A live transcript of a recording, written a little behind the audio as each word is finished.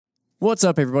What's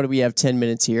up, everybody? We have 10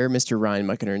 minutes here. Mr. Ryan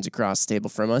Muckenhirn's across the table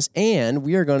from us, and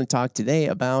we are going to talk today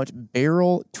about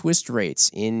barrel twist rates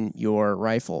in your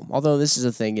rifle. Although this is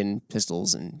a thing in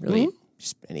pistols and really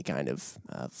just any kind of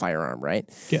firearm, right?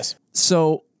 Yes.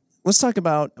 So let's talk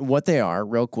about what they are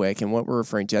real quick and what we're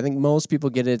referring to. I think most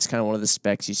people get it. It's kind of one of the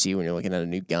specs you see when you're looking at a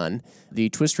new gun. The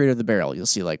twist rate of the barrel, you'll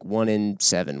see like 1 in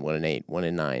 7, 1 in 8, 1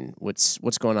 in 9. What's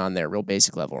going on there? Real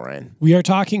basic level, Ryan. We are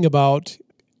talking about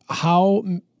how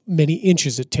many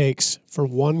inches it takes for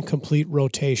one complete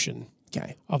rotation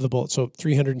of the bullet. So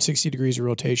 360 degrees of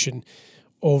rotation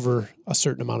over a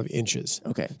certain amount of inches.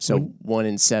 Okay. So 1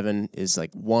 in 7 is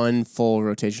like one full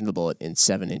rotation of the bullet in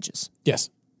 7 inches. Yes.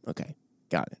 Okay.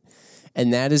 Got it.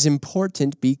 And that is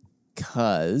important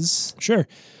because... Sure.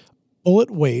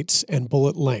 Bullet weights and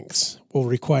bullet lengths will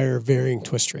require varying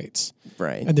twist rates.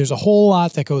 Right. And there's a whole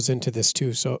lot that goes into this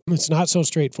too. So it's not so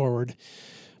straightforward,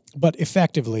 but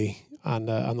effectively on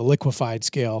the liquefied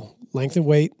scale, length and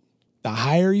weight, the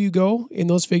higher you go in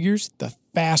those figures, the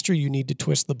faster you need to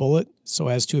twist the bullet so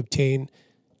as to obtain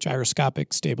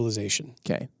gyroscopic stabilization.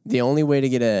 Okay. The only way to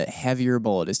get a heavier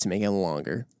bullet is to make it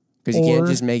longer, because you can't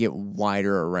just make it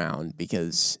wider around,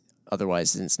 because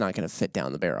otherwise it's not going to fit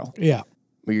down the barrel. Yeah.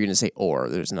 But you're going to say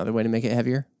there's another way to make it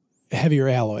heavier? Heavier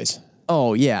alloys.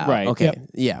 Oh, yeah. Right. Okay. Yep.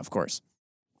 Yeah, of course.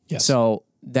 Yes. So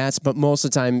but most of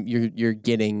the time you're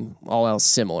getting all else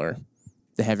similar.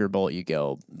 The heavier bullet you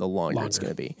go, the longer it's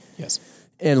going to be. Yes.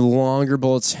 And longer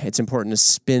bullets, it's important to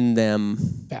spin them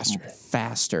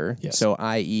faster. Yes. So,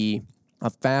 i.e., a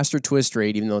faster twist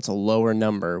rate, even though it's a lower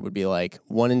number, would be like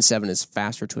 1 in 7 is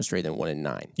faster twist rate than 1 in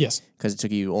 9. Yes. Because it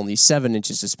took you only 7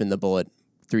 inches to spin the bullet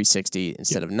 360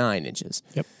 instead of 9 inches.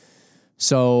 Yep.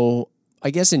 So I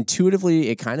guess intuitively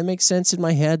it kind of makes sense in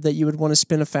my head that you would want to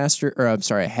spin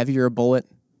a heavier bullet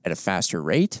at a faster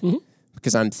rate. Mm-hmm.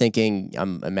 Because I'm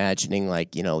imagining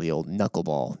like, the old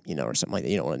knuckleball, or something like that.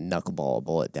 You don't want to knuckleball a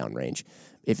bullet downrange.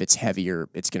 If it's heavier,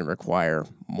 it's going to require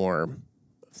more,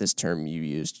 this term you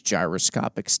used,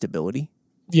 gyroscopic stability.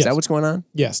 Yes. Is that what's going on?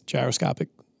 Yes, gyroscopic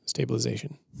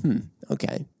stabilization.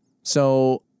 Okay.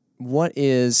 So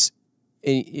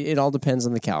it all depends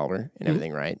on the caliber and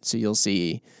everything, right? So you'll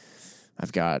see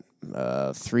I've got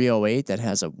 308 that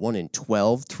has a 1 in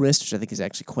 12 twist, which I think is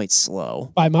actually quite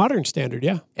slow. By modern standard,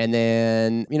 yeah. And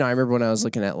then, I remember when I was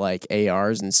looking at like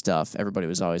ARs and stuff, everybody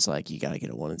was always like, you got to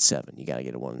get a 1 in 7. You got to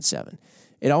get a 1 in 7.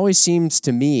 It always seems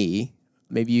to me,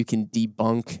 maybe you can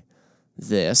debunk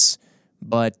this,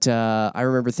 but I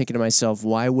remember thinking to myself,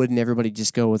 why wouldn't everybody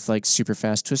just go with like super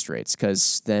fast twist rates?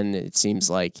 Because then it seems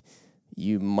like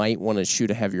you might want to shoot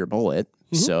a heavier bullet.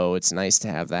 So it's nice to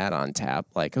have that on tap.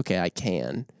 Like, okay, I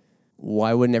can.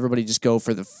 Why wouldn't everybody just go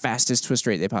for the fastest twist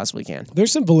rate they possibly can?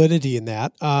 There's some validity in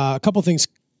that. A couple things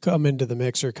come into the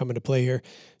mix or come into play here.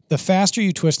 The faster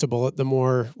you twist a bullet, the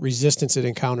more resistance it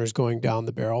encounters going down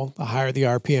the barrel. The higher the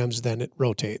RPMs, then it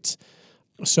rotates.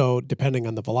 So depending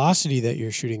on the velocity that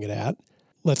you're shooting it at,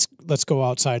 let's go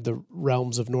outside the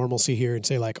realms of normalcy here and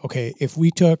say like, okay, if we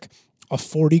took a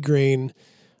 40 grain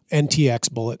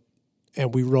NTX bullet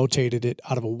and we rotated it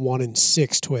out of a 1 in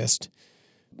 6 twist,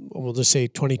 we'll just say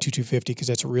 22-250 because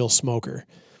that's a real smoker.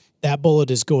 That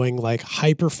bullet is going like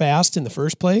hyper fast in the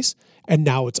first place, and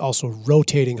now it's also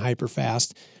rotating hyper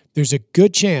fast. There's a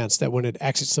good chance that when it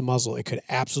exits the muzzle, it could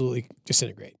absolutely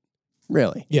disintegrate.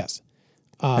 Really? Yes.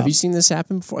 Have you seen this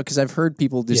happen before? Because I've heard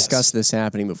people discuss this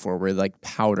happening before, where like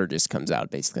powder just comes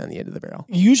out basically on the end of the barrel.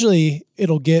 Usually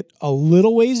it'll get a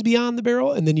little ways beyond the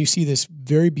barrel, and then you see this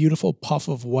very beautiful puff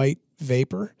of white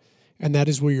vapor, and that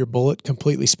is where your bullet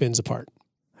completely spins apart.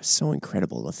 It's so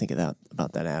incredible to think about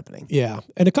that happening. Yeah,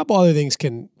 and a couple other things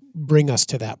can bring us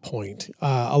to that point.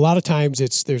 A lot of times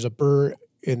there's a burr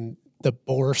in the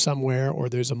bore somewhere, or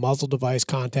there's a muzzle device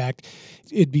contact.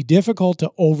 It'd be difficult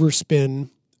to overspin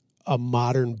a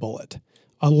modern bullet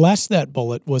unless that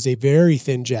bullet was a very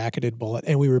thin jacketed bullet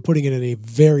and we were putting it in a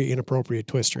very inappropriate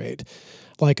twist rate,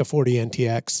 like a 40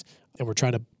 NTX, and we're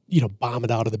trying to bomb it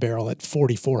out of the barrel at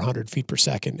 4,400 feet per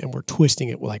second, and we're twisting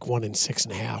it with like 1 in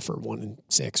 6.5 or 1 in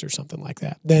 6 or something like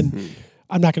that. Then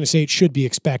I'm not going to say it should be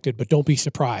expected, but don't be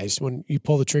surprised when you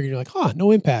pull the trigger and you're like,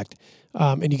 no impact.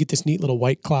 And you get this neat little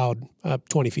white cloud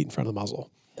 20 feet in front of the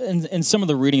muzzle. And some of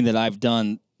the reading that I've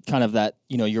done, kind of that,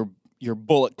 your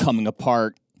bullet coming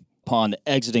apart upon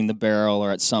exiting the barrel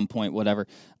or at some point, whatever.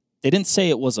 They didn't say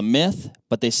it was a myth,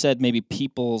 but they said maybe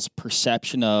people's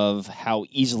perception of how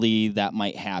easily that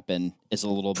might happen is a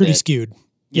little pretty bit skewed.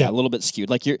 Yeah, a little bit skewed.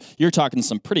 Like you're talking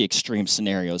some pretty extreme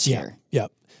scenarios here. Yeah.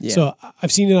 So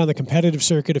I've seen it on the competitive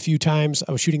circuit a few times.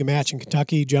 I was shooting a match in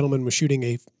Kentucky. A gentleman was shooting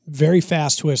a very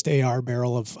fast twist AR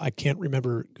barrel of, I can't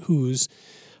remember whose.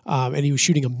 and he was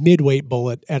shooting a mid-weight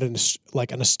bullet at an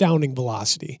astounding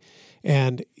velocity.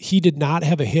 And he did not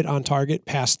have a hit on target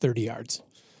past 30 yards.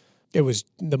 It was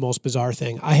the most bizarre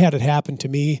thing. I had it happen to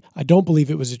me. I don't believe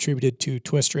it was attributed to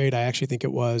twist rate. I actually think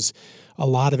it was a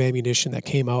lot of ammunition that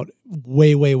came out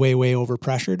way, way, way, way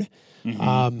overpressured.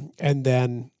 And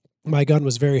then my gun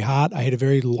was very hot. I had a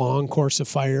very long course of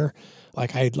fire.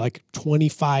 Like I had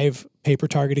 25 paper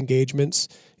target engagements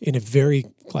in a very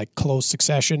close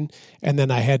succession. And then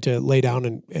I had to lay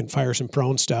down and fire some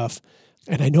prone stuff.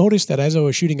 And I noticed that as I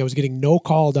was shooting, I was getting no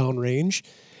call down range.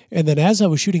 And then as I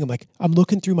was shooting, I'm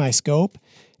looking through my scope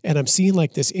and I'm seeing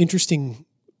this interesting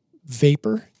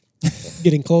vapor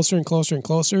getting closer and closer and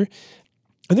closer.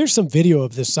 And there's some video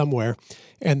of this somewhere.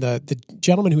 And the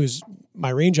gentleman who is my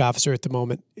range officer at the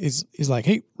moment is like,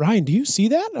 "Hey, Ryan, do you see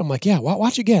that?" I'm like, "Yeah,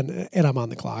 watch again." And I'm on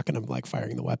the clock and I'm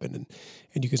firing the weapon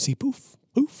and you can see poof,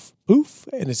 poof, poof.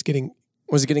 And it's getting...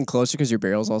 Was it getting closer because your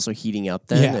barrel's also heating up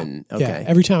then? Yeah. And, okay. Yeah.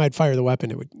 Every time I'd fire the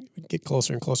weapon, it would get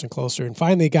closer and closer and closer. And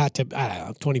finally it got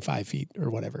to, 25 feet or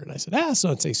whatever. And I said, it's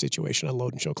an unsafe situation.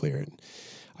 Unload and show clear. And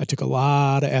I took a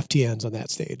lot of FTNs on that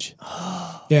stage.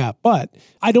 Yeah. But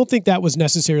I don't think that was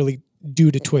necessarily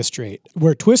due to twist rate.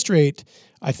 Where twist rate,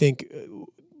 I think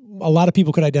a lot of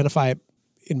people could identify it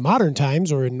in modern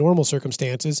times or in normal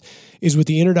circumstances is with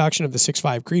the introduction of the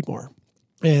 6.5 Creedmoor.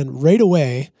 And right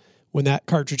away, when that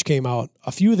cartridge came out,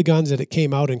 a few of the guns that it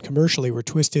came out in commercially were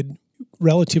twisted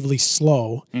relatively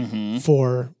slow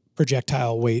for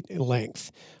projectile weight and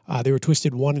length. They were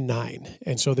twisted 1 and 9.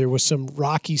 And so there was some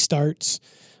rocky starts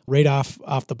right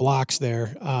off the blocks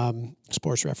there.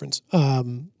 Sports reference.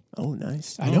 Oh,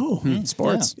 nice. I know.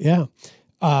 Sports. Yeah.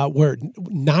 Where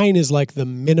 9 is the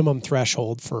minimum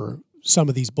threshold for some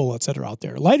of these bullets that are out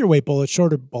there. Lighter weight bullets,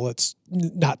 shorter bullets,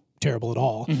 not terrible at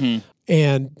all.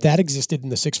 And that existed in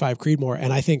the 6.5 Creedmoor,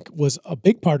 and I think was a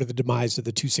big part of the demise of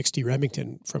the 260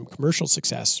 Remington from commercial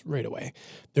success right away.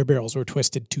 Their barrels were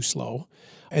twisted too slow.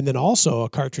 And then also a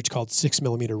cartridge called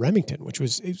 6mm Remington,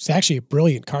 it's actually a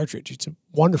brilliant cartridge. It's a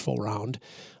wonderful round,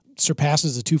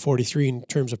 surpasses the 243 in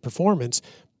terms of performance.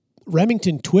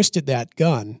 Remington twisted that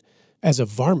gun as a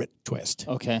varmint twist.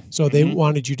 Okay. So they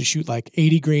wanted you to shoot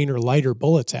 80 grain or lighter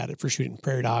bullets at it for shooting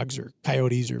prairie dogs or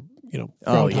coyotes or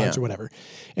groundhogs or whatever.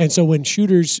 And so when the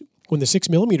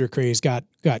 6mm craze got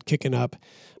kicking up,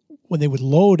 when they would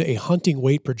load a hunting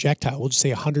weight projectile, we'll just say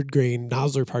 100 grain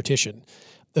Nosler partition,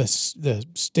 the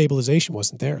stabilization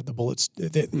wasn't there. The bullets,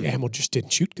 the ammo just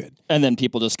didn't shoot good. And then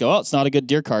people just go, it's not a good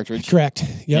deer cartridge. Correct.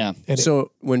 Yep. Yeah. And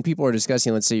so when people are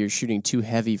discussing, let's say you're shooting too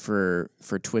heavy for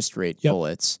twist rate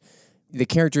bullets, the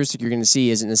characteristic you're going to see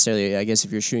isn't necessarily, I guess,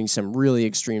 if you're shooting some really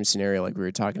extreme scenario like we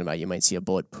were talking about, you might see a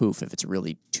bullet poof if it's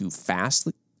really too fast,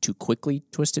 too quickly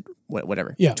twisted,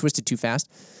 whatever. Yeah. Twisted too fast.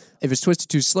 If it's twisted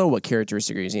too slow, what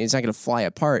characteristic are you using? It's not going to fly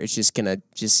apart. It's just going to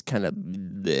kind of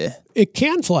bleh. It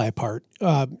can fly apart.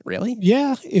 Really?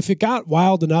 Yeah. If it got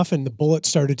wild enough and the bullet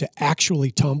started to actually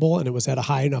tumble and it was at a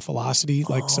high enough velocity,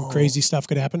 some crazy stuff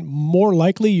could happen, more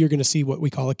likely you're going to see what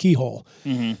we call a keyhole.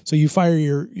 So you fire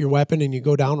your weapon and you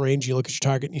go downrange, you look at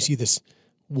your target and you see this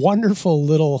wonderful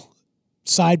little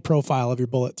side profile of your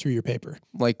bullet through your paper.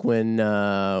 Like when,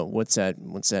 what's that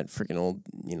freaking old,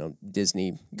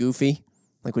 Disney Goofy?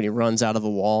 Like when he runs out of a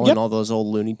wall and all those old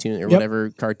Looney Tunes or whatever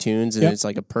cartoons, and it's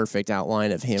like a perfect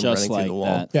outline of him just running through the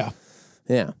wall. That.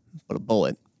 Yeah. But a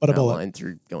bullet. Going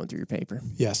through your paper.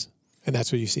 Yes. And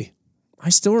that's what you see. I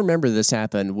still remember this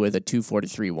happened with a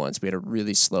 243 once. We had a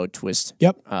really slow twist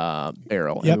barrel,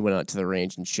 and we went out to the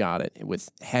range and shot it with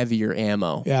heavier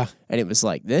ammo. Yeah. And it was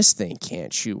like, this thing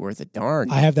can't shoot worth a darn.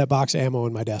 I have that box of ammo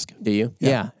in my desk. Do you?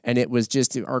 Yeah. And it was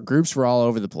just, our groups were all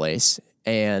over the place,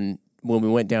 and when we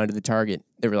went down to the target,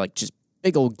 they were just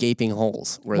big old gaping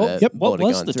holes where the bullet had What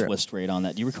was gone the through. twist rate on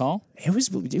that? Do you recall? It was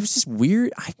just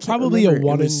weird. I can't Probably remember. a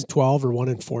 1 in 12 or 1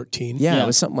 in 14. Yeah, it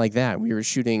was something like that. We were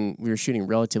shooting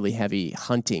relatively heavy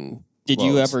hunting. Did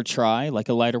you ever try a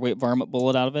lighter weight varmint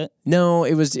bullet out of it? No,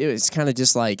 it was kind of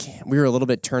just we were a little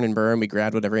bit turn and burn. We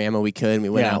grabbed whatever ammo we could and we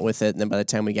went out with it. And then by the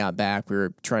time we got back, we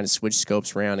were trying to switch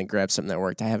scopes around and grab something that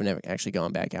worked. I haven't ever actually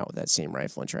gone back out with that same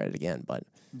rifle and tried it again, but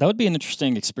that would be an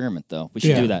interesting experiment, though. We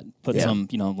should do that. Put some,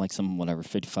 some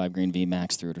 55 grain V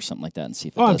Max through it or something like that and see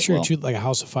if it does I'm sure well. it'd shoot like a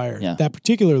house of fire. Yeah. That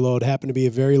particular load happened to be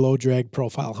a very low drag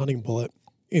profile hunting bullet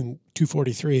in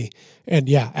 243. And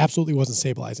absolutely wasn't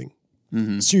stabilizing.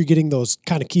 So you're getting those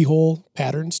kind of keyhole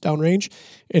patterns downrange.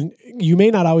 And you may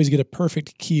not always get a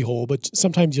perfect keyhole, but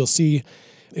sometimes you'll see,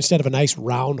 instead of a nice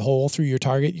round hole through your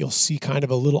target, you'll see kind of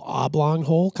a little oblong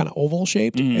hole, kind of oval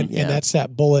shaped. And that's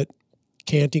that bullet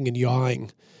canting and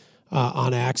yawing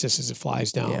on axis as it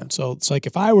flies down. Yeah. So it's like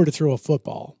if I were to throw a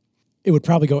football, it would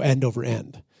probably go end over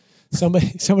end.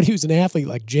 somebody who's an athlete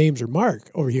like James or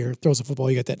Mark over here throws a football,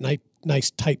 you get that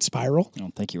nice tight spiral.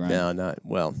 Oh, thank you, Ryan. No,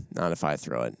 not if I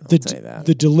throw it. I'll tell you that.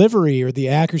 The delivery or the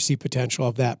accuracy potential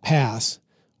of that pass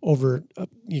over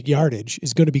yardage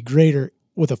is going to be greater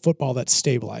with a football that's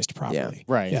stabilized properly. Yeah.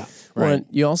 Right. Yeah. Well, Right. and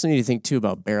you also need to think too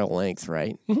about barrel length,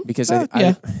 right? Mm-hmm. Because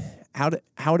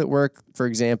how would it work? For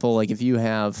example, like if you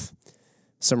have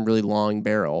some really long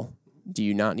barrel, do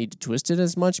you not need to twist it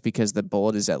as much because the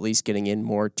bullet is at least getting in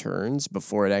more turns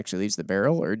before it actually leaves the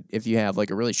barrel? Or if you have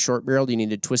like a really short barrel, do you need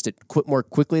to twist it more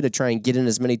quickly to try and get in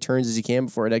as many turns as you can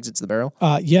before it exits the barrel?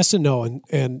 Yes and no,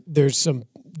 and there's some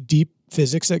deep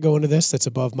physics that go into this that's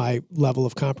above my level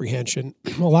of comprehension.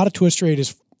 A lot of twist rate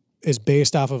is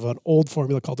based off of an old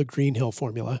formula called the Greenhill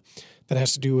formula that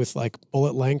has to do with like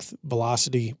bullet length,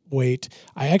 velocity, weight.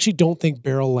 I actually don't think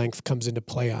barrel length comes into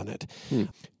play on it.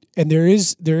 And there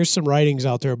is some writings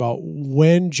out there about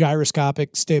when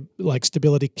gyroscopic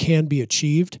stability can be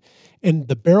achieved, and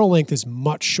the barrel length is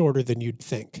much shorter than you'd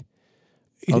think.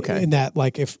 Okay. In that,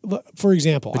 like if, for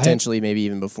example, Potentially maybe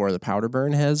even before the powder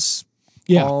burn has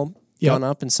all gone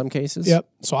up in some cases. Yep.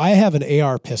 So I have an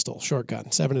AR pistol, short gun,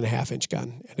 7.5-inch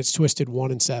gun, and it's twisted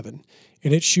 1 and 7,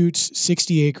 and it shoots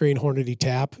 68 grain Hornady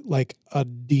tap like a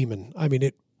demon. I mean,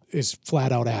 it is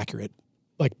flat out accurate,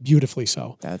 like beautifully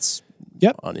so. That's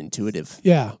unintuitive.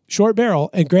 Yeah, short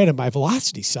barrel, and granted, my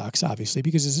velocity sucks obviously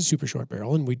because it's a super short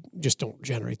barrel, and we just don't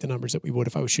generate the numbers that we would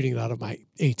if I was shooting it out of my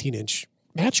 18-inch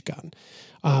match gun.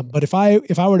 But if I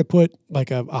were to put like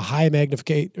a high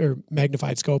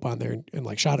magnified scope on there and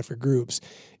like shot it for groups,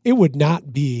 it would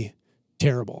not be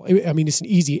terrible. I mean, it's an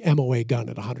easy MOA gun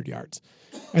at 100 yards,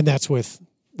 and that's with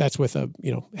a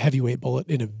heavyweight bullet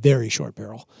in a very short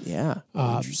barrel. Yeah,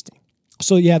 interesting.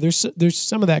 So yeah, there's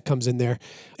some of that comes in there,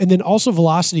 and then also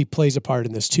velocity plays a part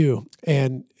in this too.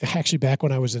 And actually, back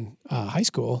when I was in high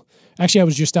school, I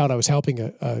was just out. I was helping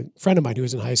a friend of mine who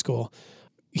was in high school.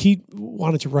 He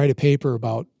wanted to write a paper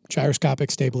about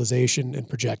gyroscopic stabilization and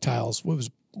projectiles. What was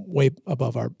way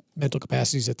above our mental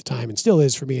capacities at the time, and still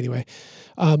is for me anyway.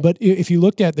 But if you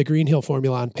looked at the Greenhill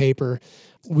formula on paper,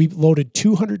 we loaded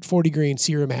 240 grain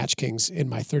Sierra Match Kings in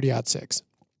my 30-06.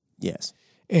 Yes,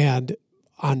 and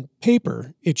on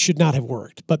paper, it should not have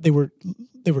worked, but they were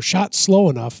shot slow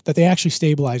enough that they actually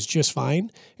stabilized just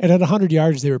fine. And at 100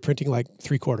 yards, they were printing like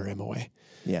 3/4 MOA.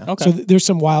 yeah. Okay. So there's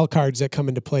some wild cards that come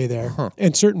into play there.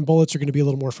 And certain bullets are going to be a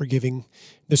little more forgiving.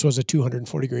 This was a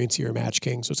 240 grain Sierra Match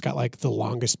King, so it's got like the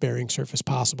longest bearing surface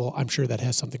possible. I'm sure that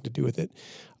has something to do with it.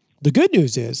 The good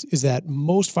news is that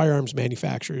most firearms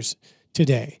manufacturers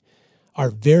today are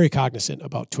very cognizant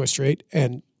about twist rate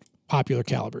and popular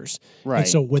calibers. Right. And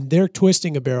so when they're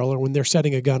twisting a barrel or when they're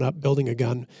setting a gun up, building a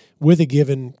gun with a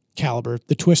given caliber,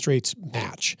 the twist rates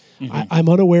match. I'm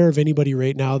unaware of anybody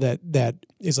right now that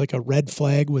is like a red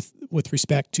flag with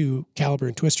respect to caliber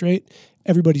and twist rate.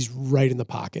 Everybody's right in the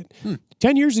pocket.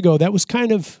 10 years ago, that was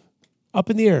kind of up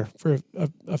in the air for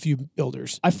a few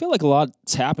builders. I feel like a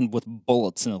lot's happened with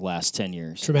bullets in the last 10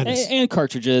 years. Tremendous. And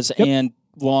cartridges and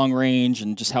long range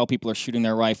and just how people are shooting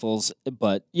their rifles.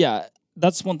 But yeah,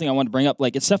 that's one thing I wanted to bring up.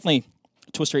 Like, it's definitely,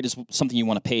 twist rate is something you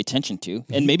want to pay attention to.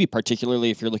 And maybe particularly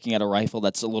if you're looking at a rifle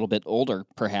that's a little bit older,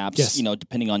 perhaps,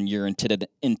 depending on your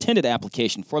intended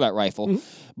application for that rifle.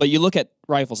 But you look at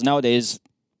rifles nowadays,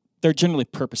 they're generally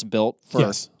purpose-built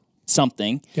for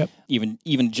something,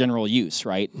 even general use,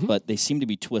 right? But they seem to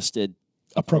be twisted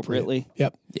appropriately.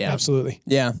 Yep. Yeah. Absolutely.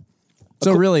 Yeah.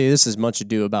 So really, this is much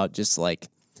ado about just like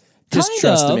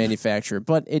trust the manufacturer,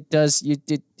 but it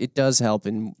does help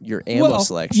in your ammo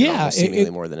selection. Yeah,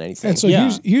 seemingly more than anything. And so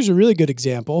here's a really good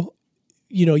example.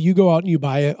 You go out and you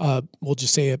buy we'll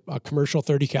just say a commercial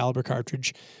 30 caliber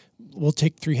cartridge. We'll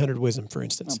take 300 Wisdom, for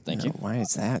instance. Oh, thank you. Why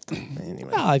is that?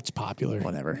 Anyway, it's popular.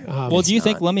 whatever. Well, do you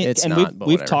think?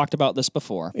 We've talked about this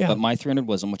before. Yeah. But my 300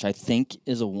 Wisdom, which I think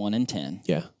is a 1 in 10.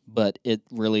 Yeah. But it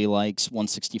really likes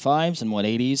 165s and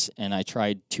 180s, and I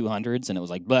tried 200s, and it was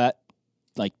like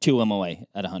 2 MOA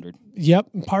at 100. Yep.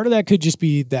 Part of that could just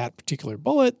be that particular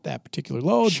bullet, that particular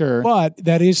load. Sure. But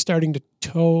that is starting to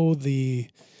toe the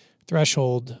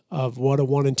threshold of what a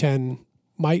 1 in 10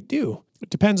 might do. It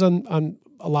depends on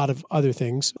a lot of other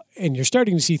things. And you're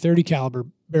starting to see 30 caliber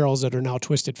barrels that are now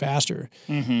twisted faster,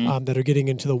 that are getting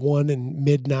into the 1 in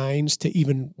mid 9s to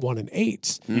even 1 in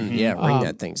 8s. Yeah, ring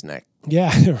that thing's neck.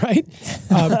 Yeah, right?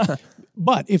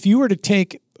 But if you were to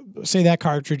take, say, that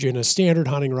cartridge in a standard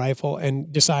hunting rifle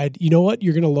and decide, you know what,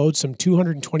 you're going to load some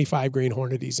 225 grain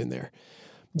Hornadies in there,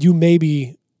 you may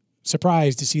be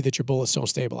surprised to see that your bullets don't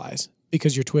stabilize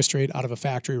because your twist rate out of a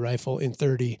factory rifle in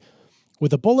 30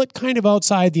 with a bullet kind of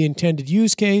outside the intended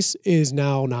use case is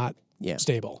now not Yeah.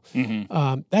 stable.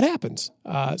 That happens.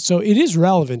 So it is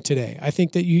relevant today. I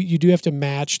think that you do have to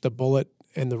match the bullet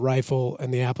and the rifle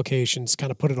and the applications,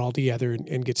 kind of put it all together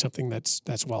and get something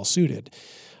that's well suited.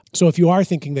 So if you are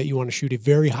thinking that you want to shoot a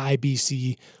very high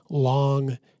BC,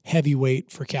 long, heavyweight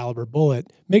for caliber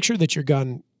bullet, make sure that your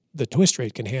gun, the twist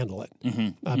rate, can handle it,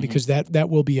 because that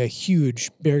will be a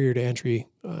huge barrier to entry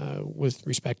with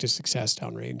respect to success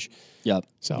downrange. Yep.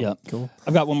 So Cool.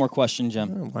 I've got one more question,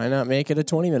 Jim. Why not make it a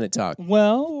 20-minute talk?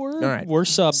 Well, right. we're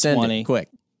sub Send 20. it quick.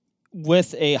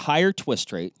 With a higher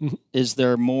twist rate, is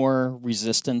there more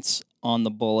resistance on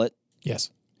the bullet? Yes.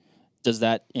 Does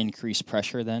that increase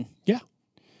pressure then? Yeah.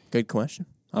 Good question.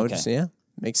 I would just say, yeah,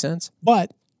 makes sense.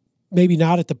 But maybe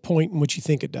not at the point in which you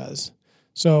think it does.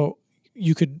 So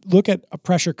you could look at a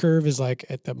pressure curve as like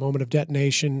at the moment of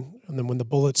detonation, and then when the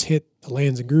bullets hit the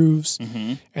lands and grooves,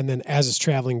 and then as it's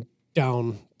traveling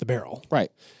down the barrel.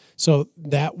 Right. So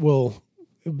that will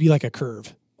be like a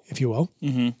curve, if you will.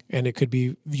 And it could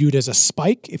be viewed as a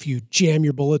spike if you jam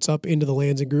your bullets up into the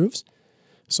lands and grooves.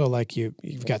 So like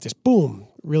you've got this boom,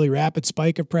 really rapid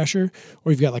spike of pressure,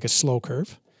 or you've got like a slow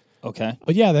curve. Okay.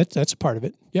 But yeah, that's a part of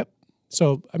it. Yep.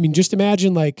 So, I mean, just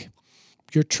imagine like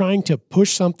you're trying to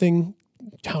push something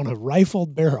down a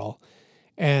rifled barrel,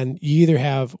 and you either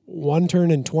have 1 turn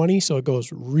in 20, so it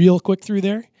goes real quick through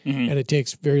there, and it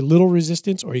takes very little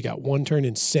resistance, or you got 1 turn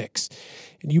in 6,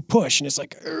 and you push, and it's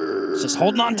like, It's just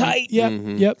holding on tight. yep,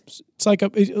 yep. It's like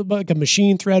a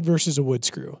machine thread versus a wood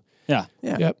screw. Yeah.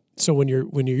 Yep. So when you're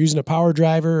using a power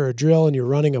driver or a drill, and you're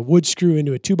running a wood screw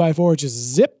into a 2x4, it's just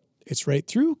zip. It's right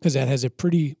through because that has a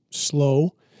pretty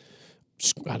slow,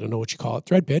 I don't know what you call it,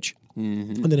 thread pitch.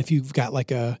 And then if you've got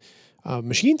like a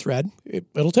machine thread,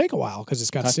 it'll take a while because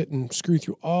it's got to sit and screw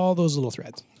through all those little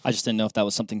threads. I just didn't know if that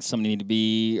was something somebody needed to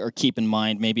be or keep in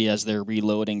mind, maybe as they're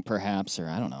reloading, perhaps, or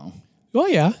I don't know. Well,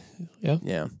 yeah.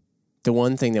 Yeah. The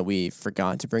one thing that we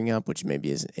forgot to bring up, which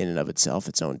maybe is in and of itself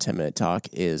its own 10-minute talk,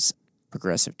 is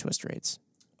progressive twist rates.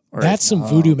 Or That's some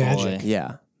voodoo magic.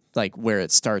 Yeah. Like where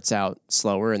it starts out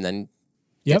slower and then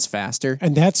gets faster.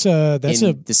 And that's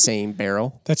the same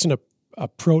barrel. That's an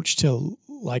approach to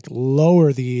like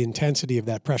lower the intensity of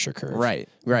that pressure curve. Right.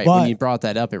 But, When you brought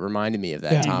that up, it reminded me of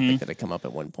that topic that had come up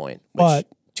at one point. But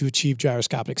to achieve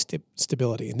gyroscopic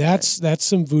stability. And that's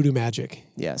some voodoo magic.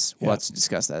 Yes. We'll have to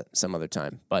discuss that some other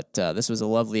time. But this was a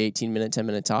lovely 18-minute,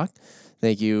 10-minute talk.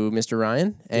 Thank you, Mr.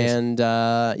 Ryan. Yes. And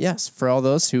yes, for all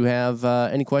those who have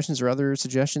any questions or other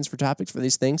suggestions for topics for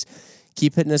these things,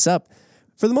 keep hitting us up.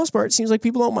 For the most part, it seems like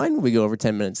people don't mind when we go over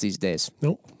 10 minutes these days.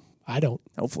 Nope, I don't.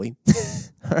 Hopefully.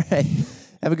 All right.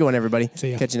 Have a good one, everybody.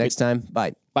 See ya. Catch you next time.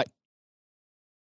 Bye. Bye.